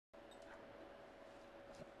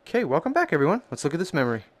Okay, welcome back everyone. Let's look at this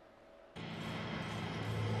memory.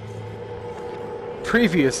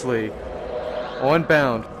 Previously on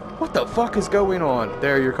Bound. What the fuck is going on?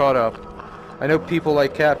 There, you're caught up. I know people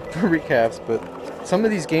like recaps, but some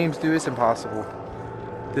of these games do this impossible.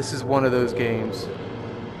 This is one of those games.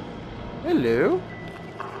 Hello?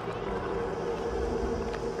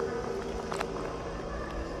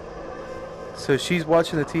 So she's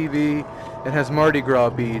watching the TV and has Mardi Gras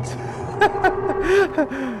beads.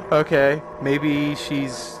 Okay, maybe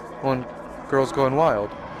she's on Girls Gone Wild.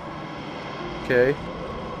 Okay.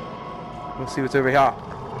 Let's see what's over here.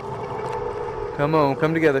 Come on,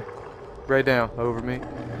 come together. Right down, over me.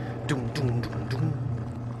 Doom, doom, doom, doom.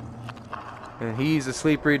 And he's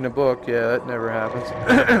asleep reading a book. Yeah, that never happens.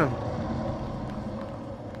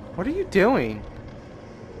 What are you doing?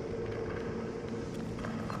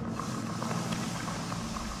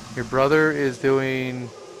 Your brother is doing...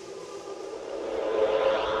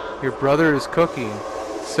 Your brother is cooking.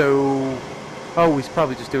 So... Oh, he's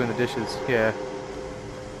probably just doing the dishes. Yeah.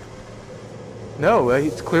 No,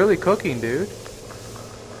 he's clearly cooking, dude.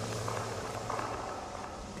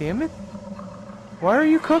 Damn it. Why are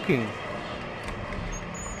you cooking?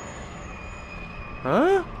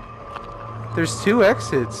 Huh? There's two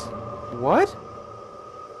exits. What?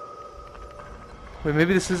 Wait,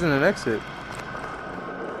 maybe this isn't an exit.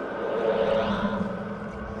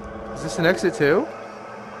 Is this an exit too?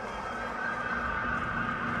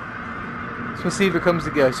 Let's see if it comes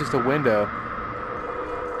together. It's just a window.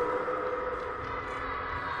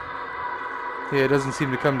 Yeah, it doesn't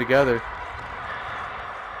seem to come together.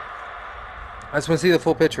 I just want to see the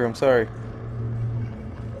full picture. I'm sorry.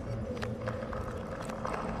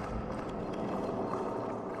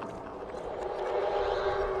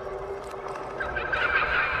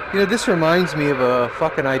 You know, this reminds me of a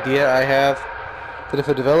fucking idea I have that if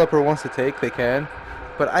a developer wants to take, they can.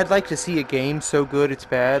 But I'd like to see a game so good it's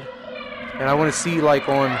bad. And I want to see, like,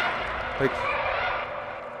 on... Like...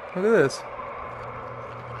 Look at this.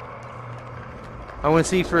 I want to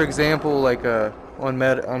see, for example, like, on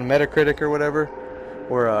Metacritic or whatever.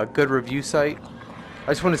 Or a good review site.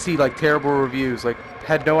 I just want to see, like, terrible reviews. Like,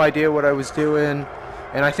 had no idea what I was doing.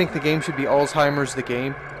 And I think the game should be Alzheimer's the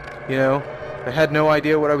game. You know? I had no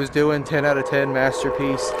idea what I was doing. 10 out of 10,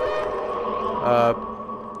 masterpiece.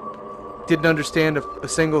 Didn't understand a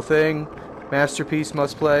single thing. Masterpiece,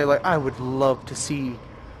 must play. Like, I would love to see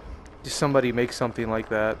just somebody make something like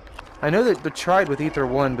that. I know that they tried with Ether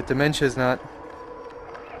 1, but dementia is not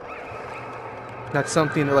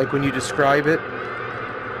something that, like, when you describe it,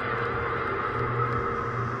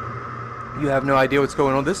 you have no idea what's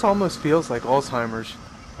going on. This almost feels like Alzheimer's.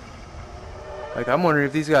 Like, I'm wondering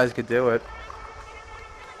if these guys could do it.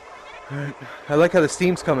 I like how the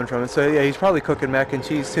steam's coming from it. So yeah, he's probably cooking mac and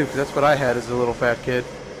cheese too, because that's what I had as a little fat kid.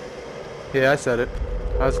 Yeah, I said it.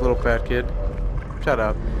 I was a little fat kid. Shut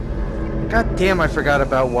up. God damn, I forgot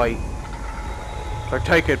about white. Like,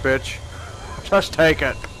 take it, bitch. Just take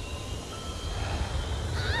it.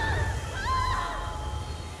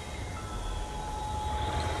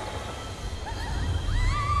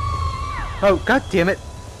 Oh, god damn it.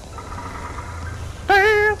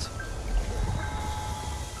 Dance!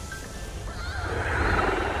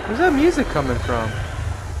 Where's that music coming from?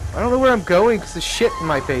 I don't know where I'm going because there's shit in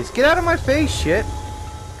my face. Get out of my face, shit!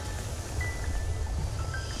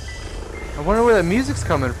 I wonder where that music's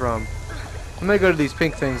coming from. I'm gonna go to these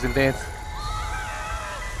pink things and dance.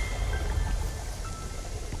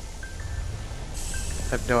 I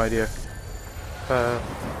have no idea.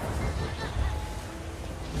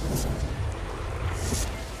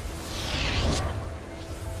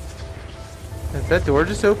 Is that door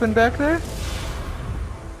just open back there?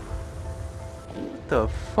 What the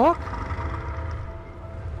fuck?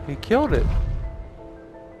 He killed it.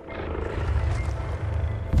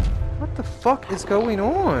 What the fuck is going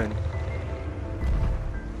on?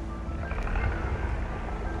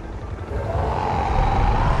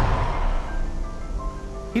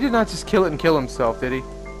 He did not just kill it and kill himself, did he?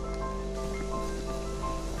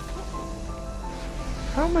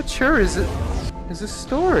 How mature is it? Is this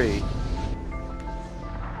story?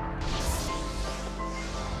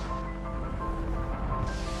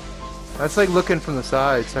 That's like looking from the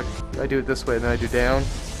sides. I do it this way, and then I do down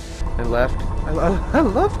and left. I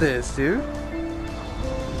love this, dude.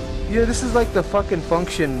 Yeah, this is like the fucking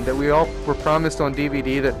function that we all were promised on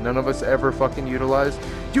DVD that none of us ever fucking utilized.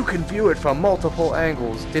 You can view it from multiple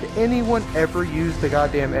angles. Did anyone ever use the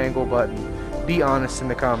goddamn angle button? Be honest in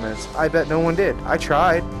the comments. I bet no one did. I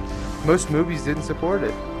tried. Most movies didn't support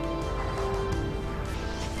it.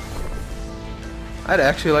 I'd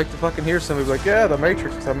actually like to fucking hear somebody be like, yeah, The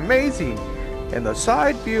Matrix is amazing. and the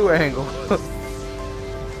side view angle.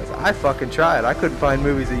 I fucking tried. I couldn't find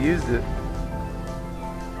movies that used it.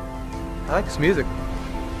 I like this music.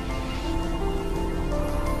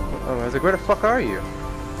 Oh, I was like, where the fuck are you?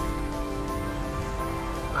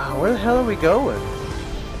 Oh, where the hell are we going?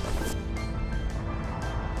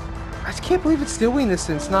 I just can't believe it's doing this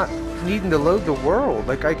and it's not needing to load the world.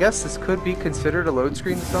 Like, I guess this could be considered a load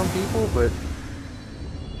screen to some people, but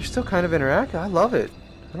you're still kind of interactive. I love it.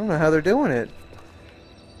 I don't know how they're doing it.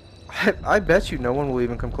 I bet you no one will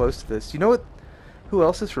even come close to this. You know what? Who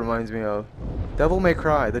else this reminds me of? Devil May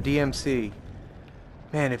Cry, the DMC.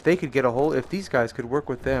 Man, if they could get a hold, if these guys could work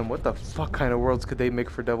with them, what the fuck kind of worlds could they make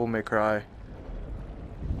for Devil May Cry?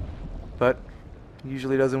 But it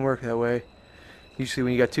usually doesn't work that way. Usually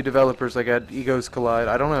when you got two developers, like egos collide.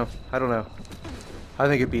 I don't know. I don't know. I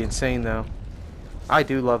think it'd be insane though. I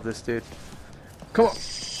do love this dude. Come on.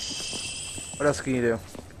 What else can you do?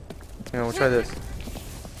 Hang on, we'll try this.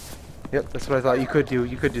 Yep, that's what I thought you could do.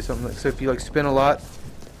 You could do something like so. If you like spin a lot.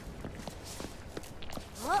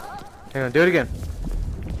 Hang on, do it again.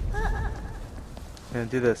 And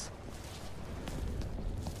do this.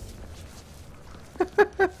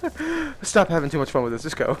 Stop having too much fun with this.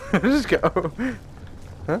 Just go. Just go.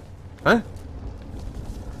 Huh? Huh?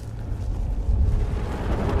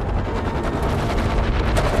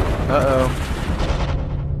 Uh-oh.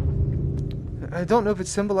 I don't know if it's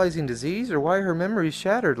symbolizing disease or why her memory's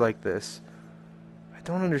shattered like this. I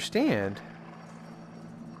don't understand.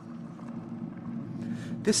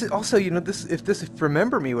 This is also, you know, if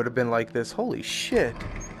Remember Me would have been like this, holy shit.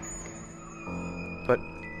 But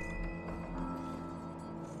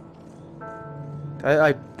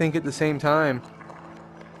I think at the same time,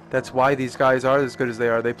 that's why these guys are as good as they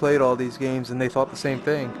are. They played all these games and they thought the same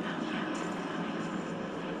thing.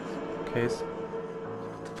 Okay, so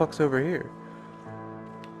what the fuck's over here?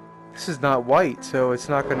 This is not white, so it's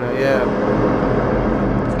not gonna, yeah.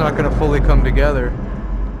 It's not gonna fully come together.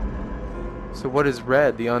 So what is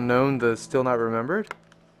red? The unknown, the still not remembered?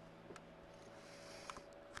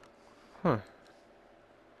 Huh.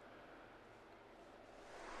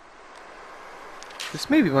 This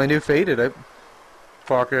may be my new Faded.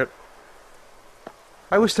 Fuck it.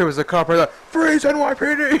 I wish there was a cop right there. Freeze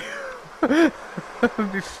NYPD! That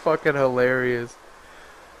would be fucking hilarious.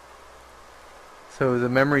 So the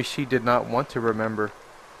memory she did not want to remember.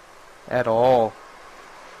 At all.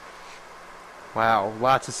 Wow,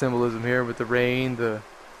 lots of symbolism here with the rain, the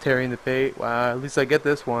tearing the paint. Wow, at least I get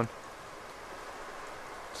this one.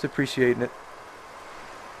 Just appreciating it.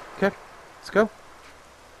 Okay, let's go.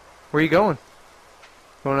 Where are you going?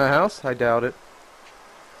 Going to the house? I doubt it.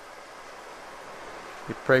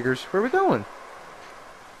 You Praggers, where are we going?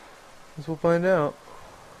 Guess we'll find out.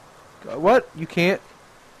 What? You can't?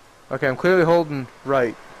 Okay, I'm clearly holding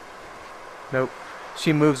right. Nope.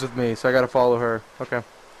 She moves with me, so I gotta follow her. Okay.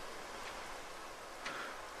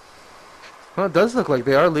 Well, it does look like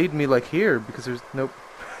they are leading me like here, because there's... Nope.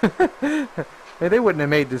 Hey, they wouldn't have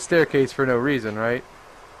made this staircase for no reason, right?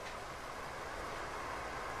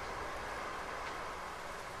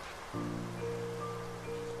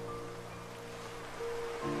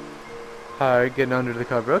 Hi, getting under the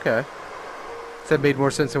cover. Okay. That made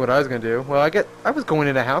more sense than what I was gonna do. Well, I was going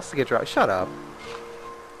in a house to get dry. Shut up.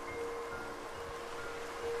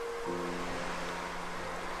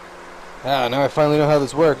 Ah, now I finally know how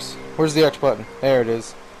this works. Where's the X button? There it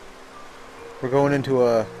is. We're going into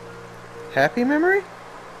a happy memory?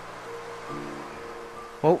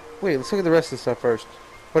 Well, wait, let's look at the rest of the stuff first.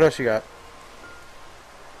 What else you got?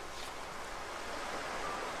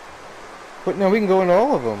 But no, we can go into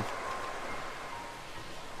all of them.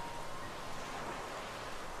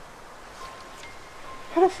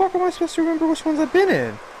 How the fuck am I supposed to remember which ones I've been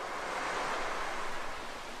in?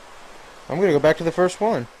 I'm gonna go back to the first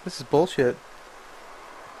one. This is bullshit.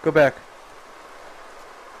 Go back.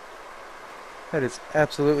 That is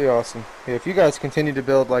absolutely awesome. Yeah, if you guys continue to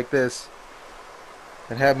build like this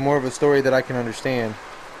and have more of a story that I can understand.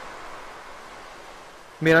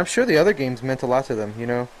 I mean, I'm sure the other games meant a lot to them, you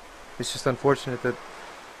know? It's just unfortunate that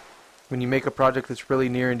when you make a project that's really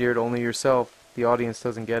near and dear to only yourself, the audience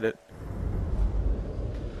doesn't get it.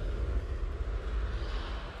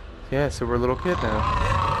 Yeah, so we're a little kid now.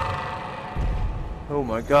 Oh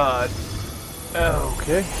my god.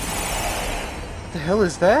 Okay. What the hell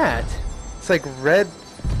is that? It's like red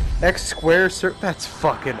X square circle. That's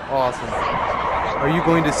fucking awesome. Are you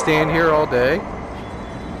going to stand here all day?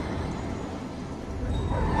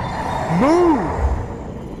 Move!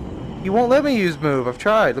 You won't let me use move. I've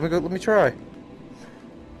tried. Let me try.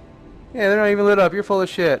 Yeah, they're not even lit up. You're full of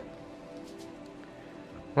shit.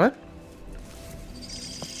 What?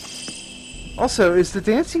 Also, is the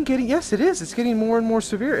dancing getting... Yes, it is. It's getting more and more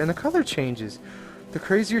severe, and the color changes. The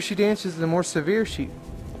crazier she dances, the more severe she...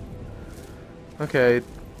 Okay,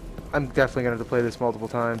 I'm definitely going to have to play this multiple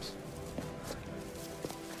times.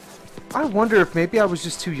 I wonder if maybe I was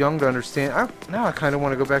just too young to understand. Now I kind of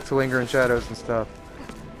want to go back to Lingering Shadows and stuff.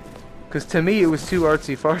 Because to me, it was too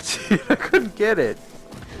artsy-fartsy. I couldn't get it.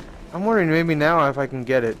 I'm wondering maybe now if I can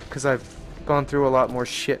get it, because I've gone through a lot more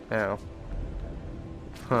shit now.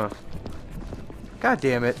 Huh. God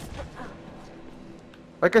damn it.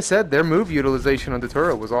 Like I said, their move utilization on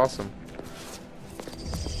Datura was awesome.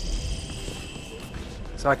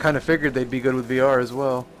 So I kind of figured they'd be good with VR as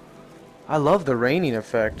well. I love the raining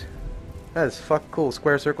effect. That is fuck cool.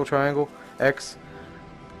 Square, circle, triangle, X.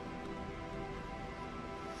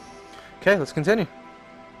 Okay, let's continue.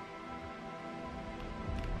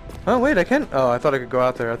 Oh wait, I can. Oh, I thought I could go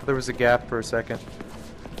out there. I thought there was a gap for a second.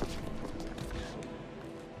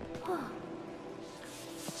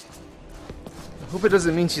 I hope it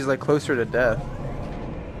doesn't mean she's like closer to death.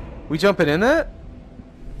 We jumping in that?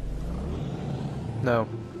 No.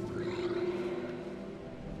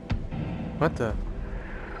 What the?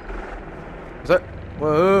 Is that?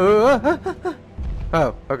 Whoa!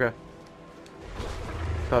 Oh, okay.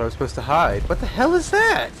 Thought I was supposed to hide. What the hell is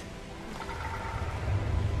that?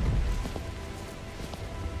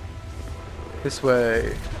 This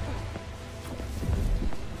way.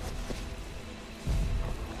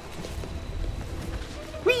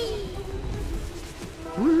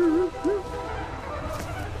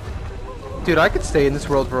 Dude, I could stay in this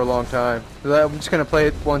world for a long time. I'm just gonna play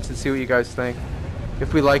it once and see what you guys think.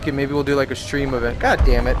 If we like it, maybe we'll do like a stream of it. God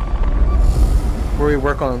damn it. Where we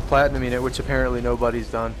work on platinuming it, which apparently nobody's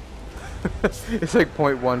done. It's like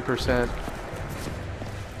 0.1%.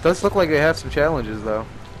 Does look like they have some challenges though.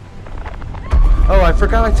 Oh, I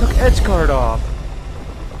forgot I took Edgeguard off.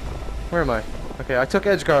 Where am I? Okay, I took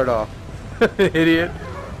Edgeguard off. Idiot.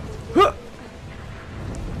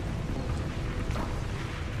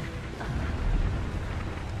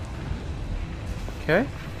 Okay.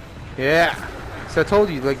 Yeah. So I told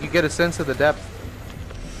you, like, you get a sense of the depth.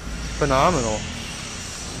 Phenomenal.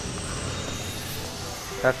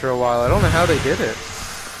 After a while. I don't know how they did it.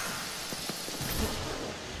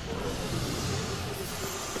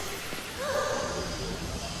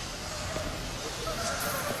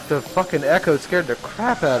 The fucking echo scared the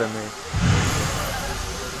crap out of me.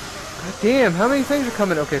 God damn, how many things are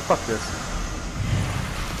coming? Okay, fuck this.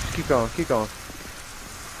 Keep going, keep going.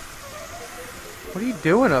 What are you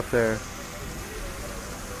doing up there?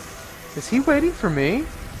 Is he waiting for me?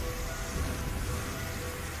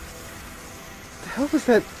 What the hell was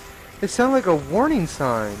that? It sounded like a warning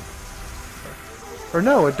sign. Or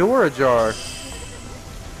no, a door ajar.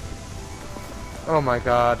 Oh my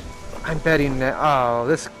god. I'm betting that. Oh,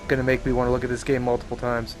 this is gonna make me want to look at this game multiple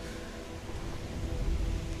times.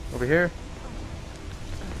 Over here.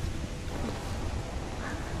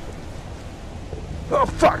 Oh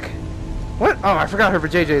fuck! What? Oh, I forgot her for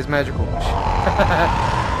JJ is magical.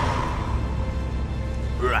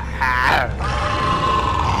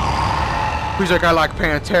 Who's like, I like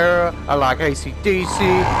Pantera, I like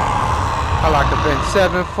AC/DC, I like the Ben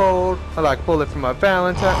Sevenfold, I like Bullet for My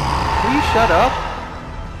Valentine. Will you shut up?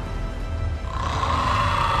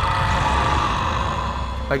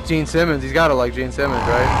 Like Gene Simmons, he's gotta like Gene Simmons,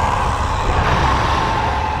 right?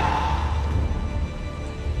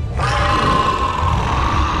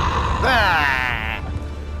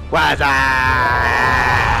 What's up?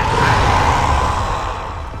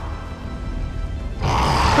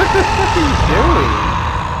 What the fuck are you doing?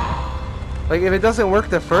 Like, if it doesn't work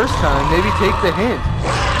the first time, maybe take the hint.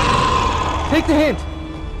 Take the hint!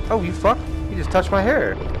 Oh, you fuck. You just touched my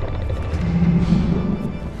hair.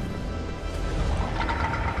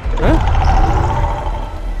 Huh?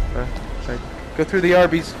 Sorry. Go through the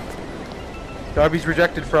Arby's. The Arby's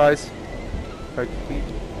rejected fries. Right,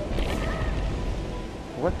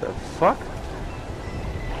 what the fuck?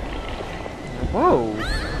 Whoa!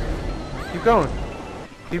 Keep going.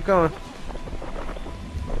 Keep going.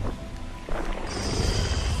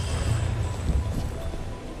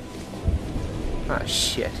 Ah,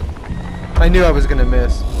 shit. I knew I was gonna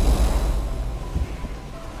miss.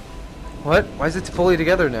 What? Why is it fully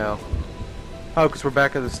together now? Oh, because we're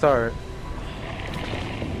back at the start.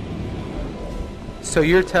 So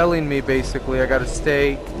you're telling me basically I gotta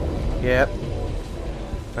stay... Yep.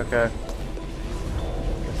 Okay.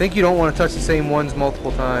 I think you don't want to touch the same ones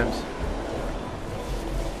multiple times.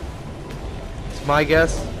 It's my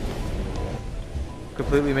guess.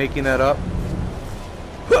 Completely making that up.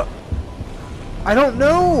 I don't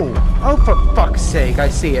know! Oh, for fuck's sake, I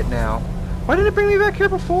see it now. Why didn't it bring me back here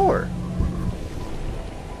before?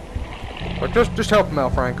 But just help him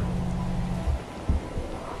out, Frank.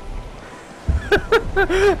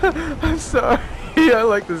 I'm sorry. I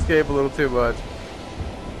like this game a little too much.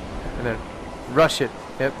 And then rush it.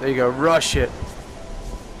 Yep, there you go. Rush it.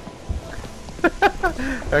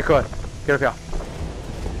 Alright, come on. Get up here.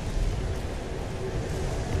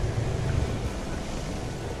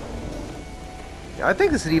 Yeah, I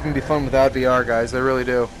think this would even be fun without VR, guys. I really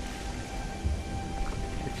do.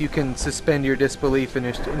 If you can suspend your disbelief and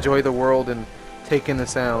just enjoy the world and take in the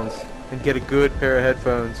sounds and get a good pair of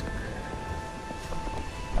headphones.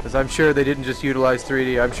 Because I'm sure they didn't just utilize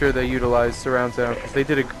 3D. I'm sure they utilized surround sound. Because they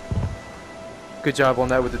did a good job on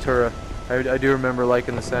that with the Tura. I do remember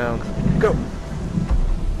liking the sound. Go!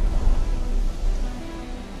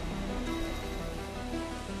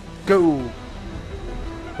 Go!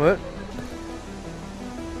 What?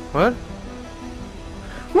 What?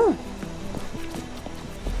 Woo!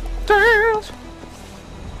 Tails!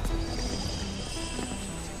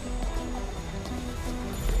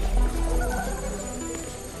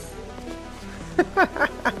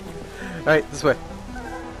 Alright, this way.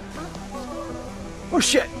 Oh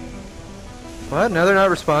shit! What? Now they're not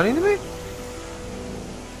responding to me?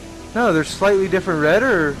 No, they're slightly different red,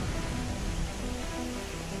 or...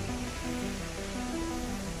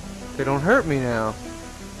 They don't hurt me now.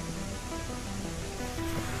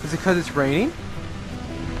 Is it because it's raining?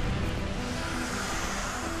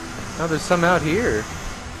 No, there's some out here.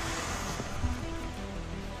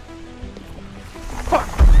 Fuck!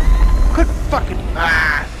 Good fucking...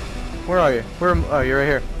 Ah! Where are you? Where am... Oh, you're right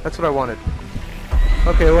here. That's what I wanted.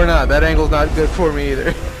 Okay, we're not. That angle's not good for me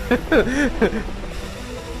either.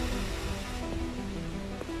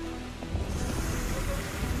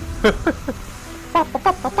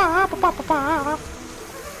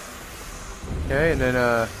 Okay, and then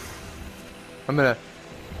I'm gonna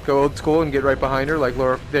go old school and get right behind her like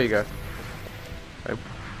Laura. There you go.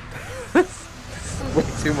 This is way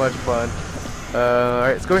too much fun.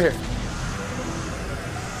 Alright, let's go here.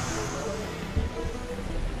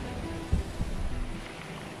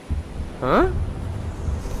 Huh?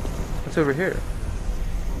 What's over here?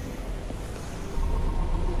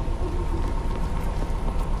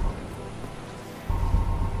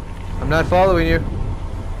 I'm not following you.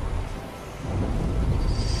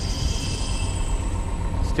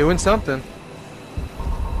 It's doing something.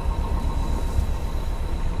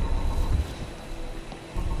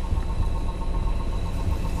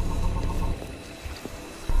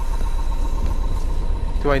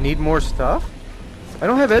 Do I need more stuff? I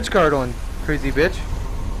don't have edge guard on, crazy bitch. I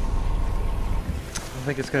don't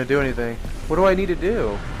think it's gonna do anything. What do I need to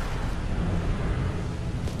do?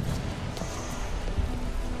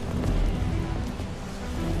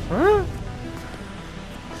 Huh?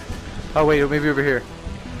 Oh wait, maybe over here.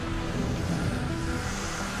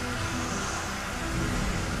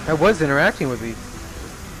 I was interacting with me.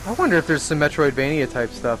 I wonder if there's some Metroidvania type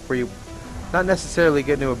stuff where you not necessarily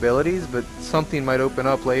get new abilities, but something might open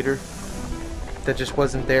up later that just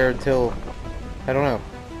wasn't there until, I don't know.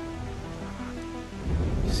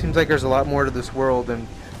 Seems like there's a lot more to this world, and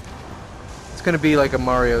it's gonna be like a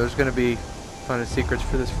Mario. There's gonna be a ton of secrets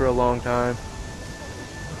for this for a long time.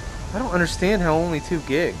 I don't understand how only 2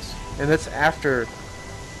 gigs, and that's after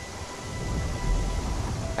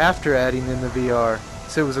adding in the VR.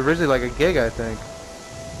 So it was originally like a gig, I think.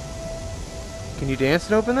 Can you dance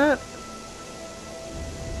and open that?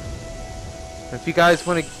 If you guys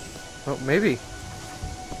want to, well, maybe.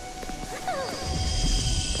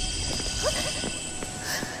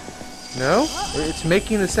 No? It's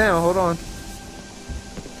making the sound. Hold on.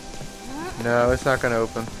 No, it's not going to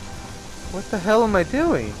open. What the hell am I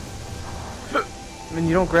doing? I mean,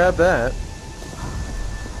 you don't grab that.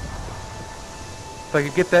 If I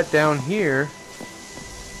could get that down here.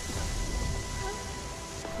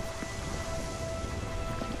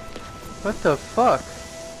 What the fuck?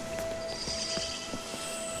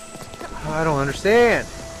 Oh, I don't understand.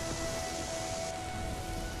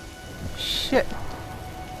 Shit.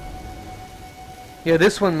 Yeah,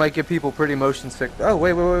 this one might get people pretty motion sick. Oh,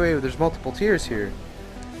 wait. There's multiple tiers here.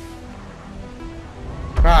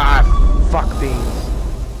 Ah, fuck beans.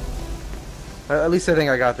 At least I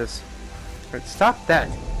think I got this. Right, stop that.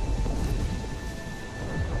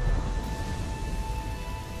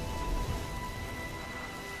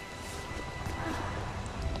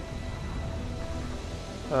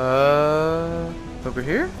 Over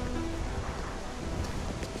here?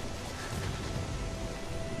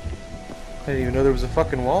 I didn't even know there was a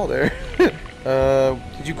fucking wall there.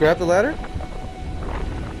 Did you grab the ladder?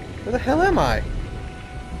 Where the hell am I?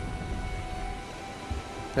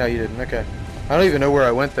 No, you didn't. Okay. I don't even know where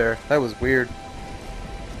I went there. That was weird.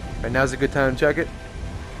 Right, now's a good time to check it.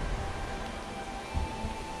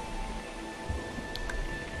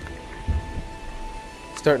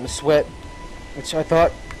 Starting to sweat, which I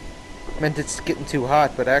thought meant it's getting too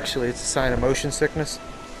hot, but actually it's a sign of motion sickness.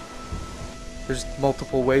 There's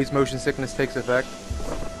multiple ways motion sickness takes effect,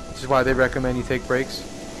 which is why they recommend you take breaks.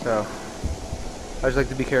 So I just like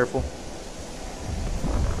to be careful.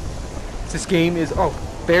 This game is, oh,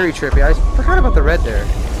 very trippy. I forgot about the red there.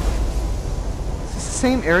 Is this the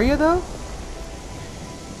same area though?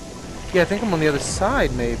 Yeah, I think I'm on the other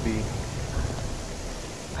side maybe.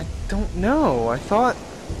 I don't know. I thought...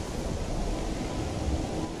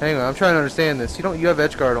 Hang on, I'm trying to understand this. You have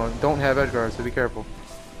edge guard on. Don't have edge guard, so be careful.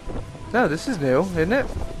 No, this is new, isn't it?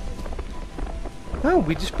 No,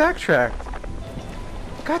 we just backtracked.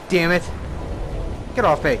 God damn it. Get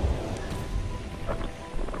off me.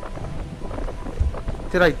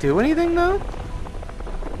 Did I do anything though?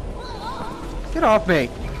 Get off me.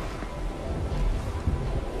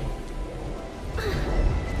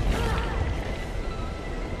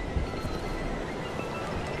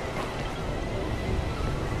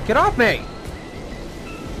 Get off me! I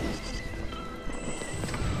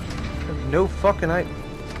have no fucking idea.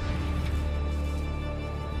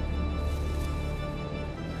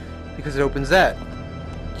 Because it opens that.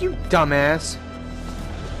 You dumbass.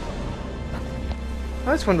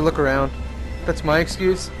 I just wanted to look around. That's my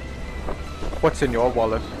excuse. What's in your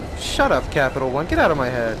wallet? Shut up, Capital One. Get out of my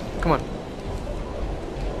head. Come on.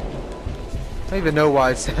 I don't even know why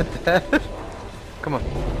I said that. Come on.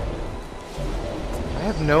 I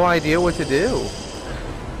have no idea what to do.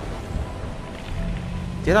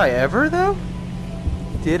 Did I ever, though?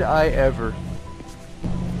 Did I ever?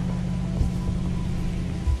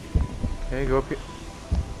 Okay, go up here.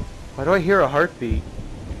 Why do I hear a heartbeat?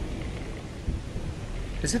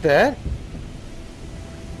 Is it that?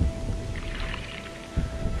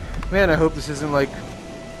 Man, I hope this isn't like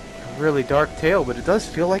a really dark tale, but it does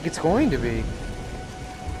feel like it's going to be.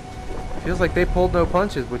 Feels like they pulled no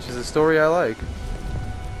punches, which is a story I like.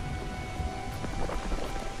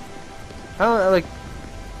 I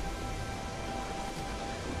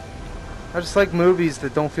just like movies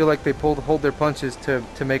that don't feel like they hold their punches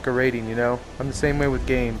to make a rating, you know? I'm the same way with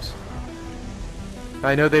games.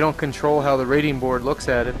 I know they don't control how the rating board looks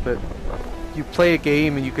at it, but you play a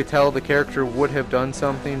game and you could tell the character would have done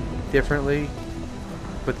something differently,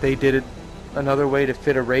 but they did it another way to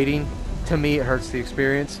fit a rating. To me, it hurts the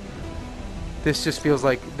experience. This just feels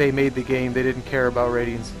like they made the game, they didn't care about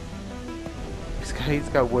ratings. He's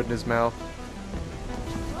got wood in his mouth.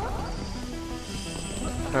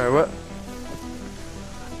 Alright, what?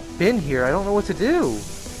 Been here, I don't know what to do.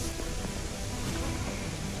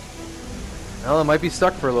 Well, I might be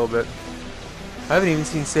stuck for a little bit. I haven't even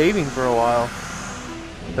seen saving for a while.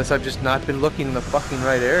 Unless I've just not been looking in the fucking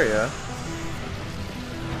right area.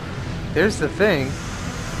 There's the thing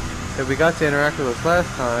that we got to interact with us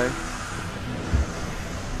last time.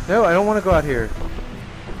 No, I don't want to go out here.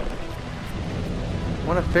 I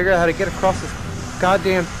want to figure out how to get across this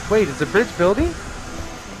goddamn... Wait, is the bridge building?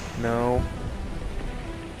 No.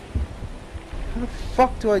 How the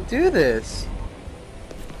fuck do I do this?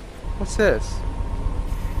 What's this?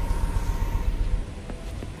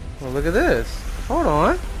 Well, look at this. Hold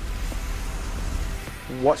on.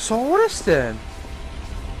 What's all this then?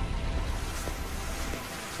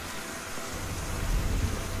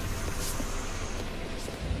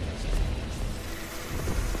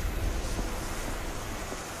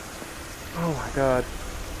 Oh my god.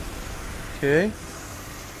 Okay.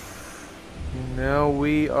 Now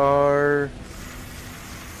we are...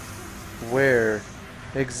 Where?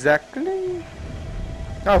 Exactly?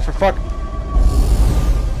 Oh, for fuck...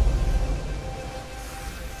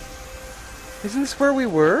 Isn't this where we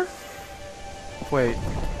were? Wait.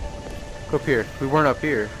 Go up here. We weren't up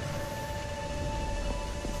here.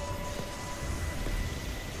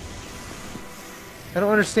 I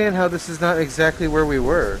don't understand how this is not exactly where we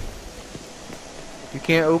were. You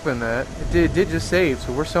can't open that. It did just save,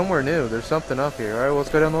 so we're somewhere new. There's something up here. Alright, well, let's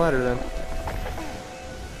go down the ladder then.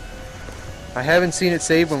 I haven't seen it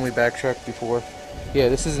save when we backtracked before. Yeah,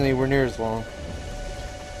 this isn't anywhere near as long.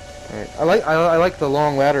 Alright, I like the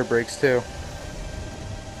long ladder breaks too.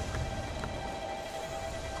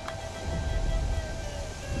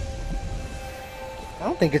 I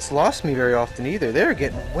don't think it's lost me very often either. They're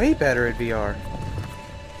getting way better at VR.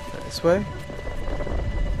 This way?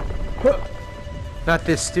 Not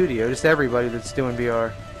this studio, just everybody that's doing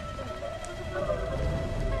VR.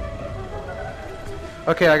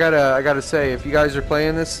 Okay, I gotta say, if you guys are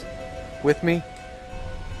playing this with me,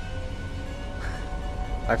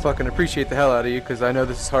 I fucking appreciate the hell out of you, because I know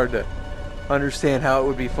this is hard understand how it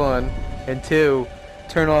would be fun. And 2,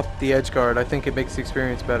 turn off the edge guard. I think it makes the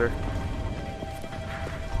experience better.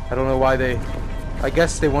 I don't know why they... I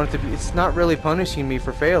guess they want it to be... It's not really punishing me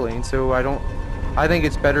for failing, so I don't... I think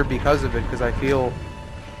it's better because of it, because I feel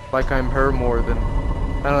like I'm her more than...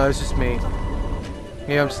 I don't know, it's just me.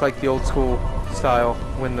 Maybe I'm just like the old school style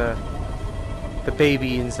when the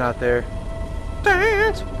baby's not there.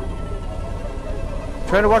 Dance! I'm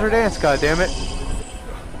trying to watch her dance, goddammit.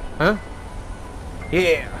 Huh?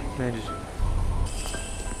 Yeah! Man, just...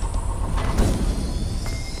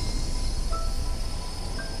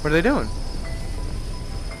 What are they doing?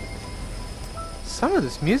 Some of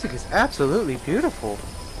this music is absolutely beautiful.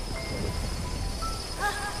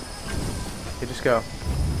 Okay, just go.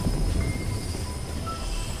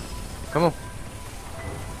 Come on.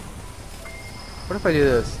 What if I do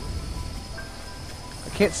this? I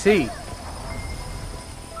can't see.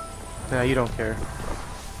 Nah, you don't care.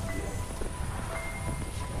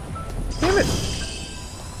 Damn it!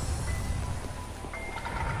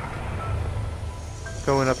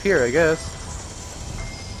 Going up here, I guess.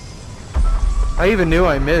 I even knew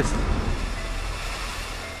I missed.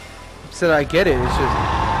 Said I get it, it's just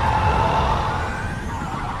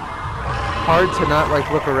hard to not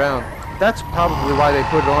like look around. That's probably why they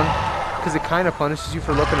put it on, because it kind of punishes you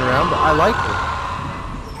for looking around, but I like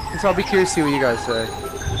it. And so I'll be curious to see what you guys say.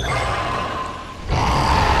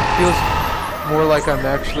 Feels more like I'm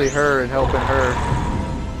actually her and helping her.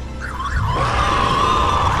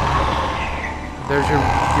 There's your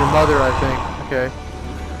mother, I think. Okay.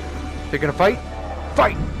 They're gonna fight?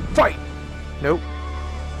 Fight! Fight! Nope.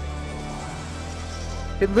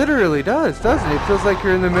 It literally does, doesn't it? It feels like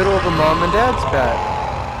you're in the middle of a mom and dad's bat.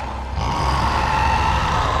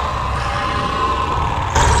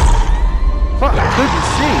 Fuck, I couldn't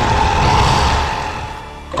see.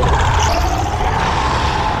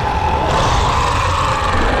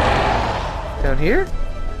 Down here?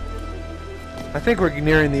 I think we're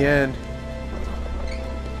nearing the end.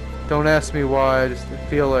 Don't ask me why, I just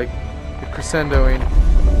feel like it's crescendoing.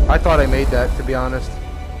 I thought I made that, to be honest.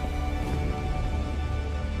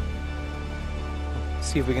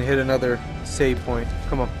 See if we can hit another save point.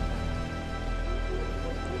 Come on.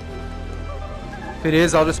 If it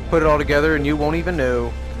is, I'll just put it all together and you won't even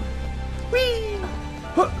know. Whee!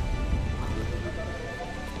 Huh.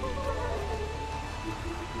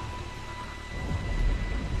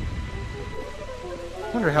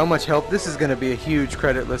 Wonder how much help. This is going to be a huge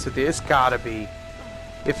credit list at the... It's gotta be.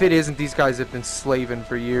 If it isn't, these guys have been slaving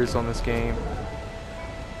for years on this game.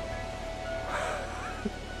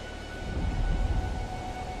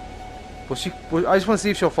 Will she... I just want to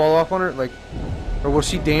see if she'll fall off on her, like... Or will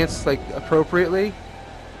she dance, like, appropriately?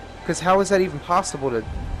 Because how is that even possible to...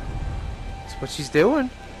 That's what she's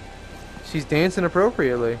doing. She's dancing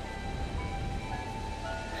appropriately.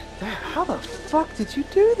 How the fuck did you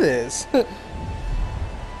do this?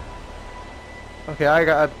 Okay,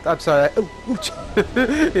 I'm sorry.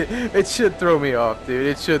 It should throw me off, dude.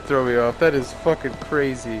 It should throw me off. That is fucking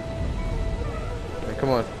crazy. Okay, come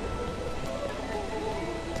on.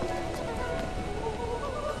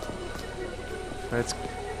 It's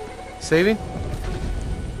saving?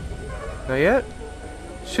 Not yet?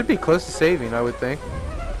 Should be close to saving, I would think.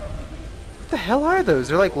 What the hell are those?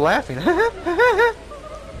 They're like laughing.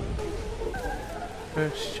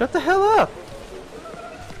 Shut the hell up!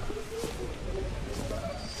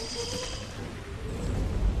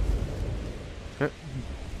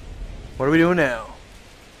 What are we doing now?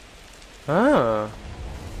 Ah.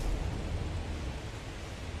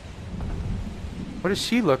 What is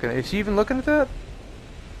she looking at? Is she even looking at that?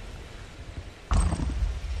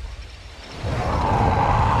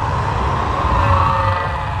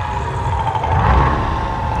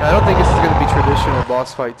 I don't think this is going to be traditional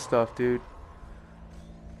boss fight stuff, dude.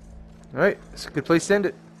 Alright, it's a good place to end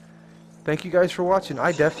it. Thank you guys for watching.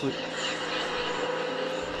 I definitely...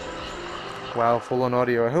 Wow, full on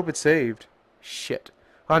audio. I hope it saved. Shit.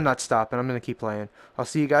 I'm not stopping. I'm going to keep playing. I'll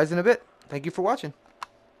see you guys in a bit. Thank you for watching.